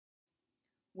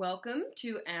Welcome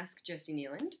to Ask Jessi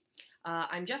Kneeland.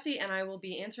 I'm Jessi, and I will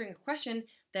be answering a question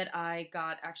that I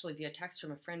got actually via text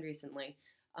from a friend recently,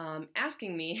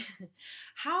 asking me,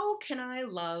 how can I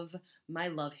love my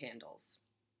love handles?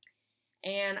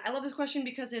 And I love this question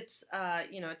because it's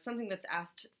something that's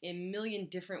asked a million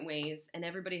different ways, and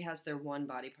everybody has their one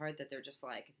body part that they're just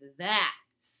like, that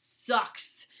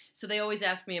sucks. So they always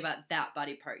ask me about that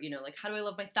body part, like how do I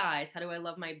love my thighs? How do I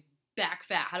love my back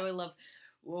fat? How do I love,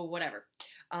 well, whatever.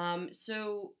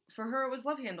 So for her, it was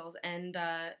love handles, and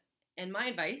my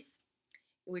advice,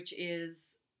 which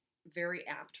is very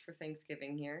apt for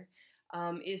Thanksgiving here,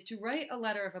 is to write a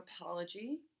letter of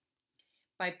apology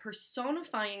by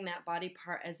personifying that body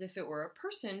part as if it were a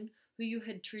person who you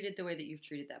had treated the way that you've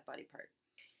treated that body part.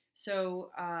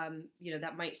 So,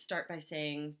 that might start by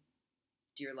saying,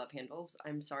 "Dear love handles,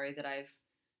 I'm sorry that I've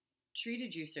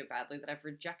treated you so badly, that I've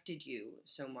rejected you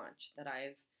so much, that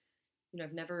I've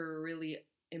never really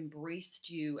embraced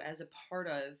you as a part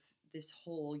of this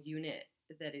whole unit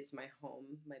that is my home,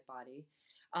 my body,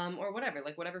 or whatever,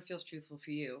 like whatever feels truthful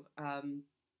for you."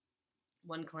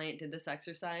 One client did this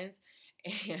exercise,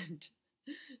 and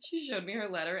she showed me her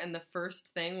letter, and the first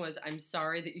thing was, "I'm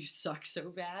sorry that you suck so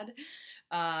bad."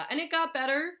 And it got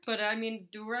better, but I mean,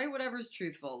 do write whatever's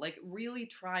truthful. Like, really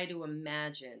try to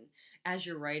imagine as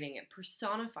you're writing it,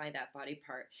 personify that body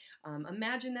part.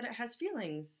 Imagine that it has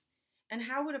feelings. And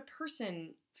how would a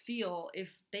person feel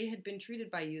if they had been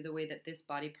treated by you the way that this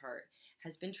body part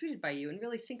has been treated by you? And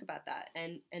really think about that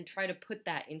and try to put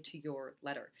that into your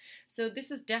letter. So this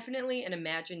is definitely an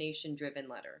imagination-driven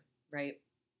letter, right?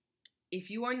 If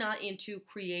you are not into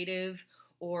creative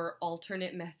or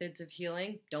alternate methods of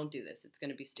healing, don't do this. It's going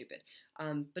to be stupid.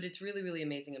 But it's really, really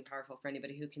amazing and powerful for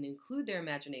anybody who can include their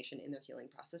imagination in their healing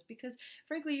process because,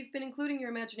 frankly, you've been including your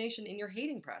imagination in your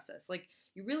hating process. Like,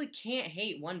 you really can't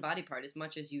hate one body part as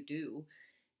much as you do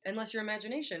unless your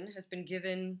imagination has been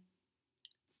given,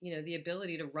 the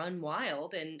ability to run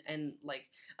wild and like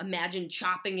imagine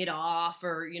chopping it off,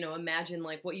 or, imagine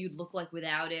like what you'd look like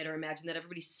without it, or imagine that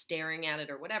everybody's staring at it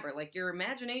or whatever. Like, your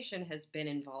imagination has been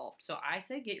involved. So I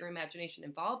say get your imagination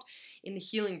involved in the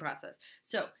healing process.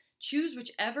 So choose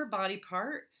whichever body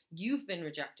part you've been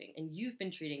rejecting and you've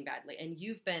been treating badly and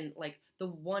you've been like the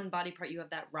one body part you have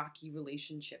that rocky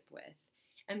relationship with,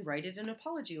 and write it an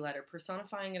apology letter,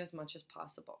 personifying it as much as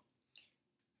possible.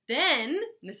 Then,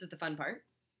 this is the fun part,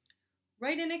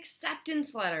 write an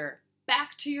acceptance letter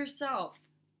back to yourself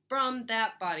from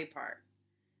that body part.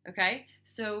 Okay?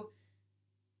 So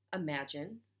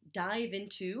imagine, dive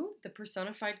into the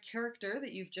personified character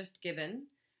that you've just given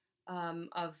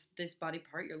of this body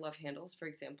part, your love handles, for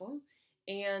example,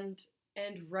 and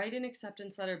write an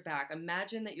acceptance letter back.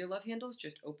 Imagine that your love handles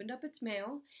just opened up its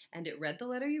mail and it read the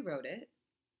letter you wrote it.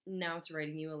 Now it's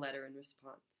writing you a letter in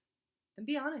response. And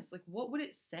be honest, like, what would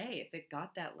it say if it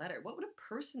got that letter? What would a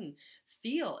person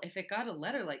feel if it got a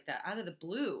letter like that out of the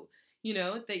blue?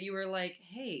 That you were like,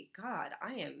 "Hey, God,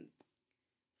 I am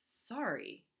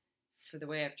sorry for the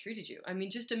way I've treated you." I mean,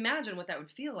 just imagine what that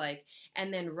would feel like,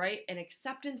 and then write an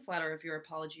acceptance letter of your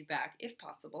apology back, if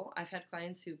possible. I've had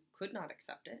clients who could not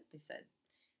accept it. They said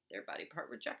their body part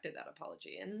rejected that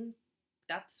apology, and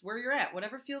that's where you're at.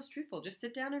 Whatever feels truthful, just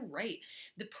sit down and write.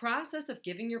 The process of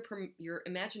giving your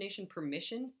imagination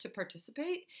permission to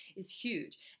participate is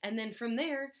huge. And then from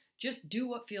there, just do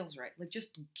what feels right. Like,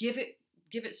 just give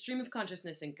it stream of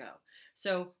consciousness and go.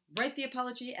 So write the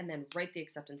apology and then write the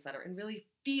acceptance letter and really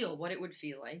feel what it would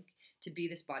feel like to be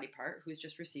this body part who's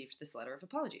just received this letter of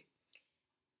apology.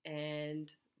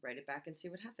 And write it back and see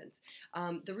what happens.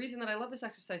 The reason that I love this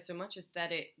exercise so much is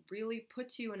that it really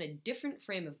puts you in a different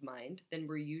frame of mind than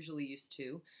we're usually used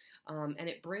to, and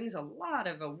it brings a lot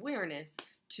of awareness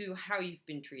to how you've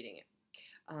been treating it.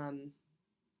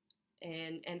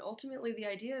 And ultimately, the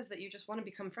idea is that you just want to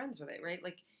become friends with it, right?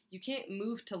 Like, you can't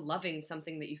move to loving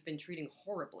something that you've been treating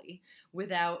horribly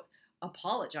without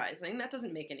apologizing. That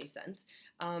doesn't make any sense.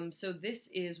 So this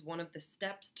is one of the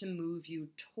steps to move you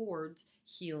towards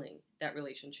healing that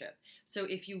relationship. So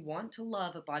if you want to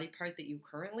love a body part that you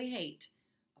currently hate,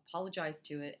 apologize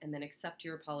to it and then accept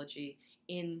your apology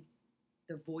in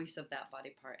the voice of that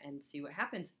body part and see what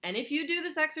happens. And if you do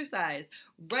this exercise,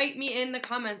 write me in the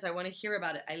comments. I want to hear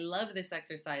about it. I love this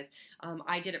exercise.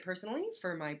 I did it personally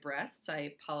for my breasts.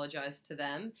 I apologized to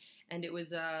them, and it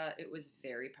was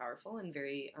very powerful and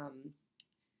very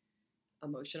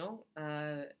emotional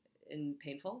and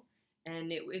painful.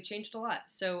 and it changed a lot.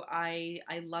 So I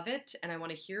love it, and I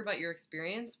want to hear about your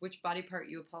experience, which body part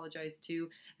you apologized to,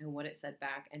 and what it said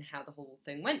back, and how the whole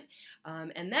thing went.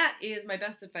 And that is my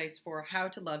best advice for how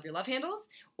to love your love handles,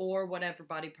 or whatever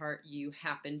body part you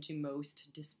happen to most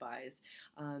despise.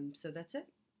 So that's it.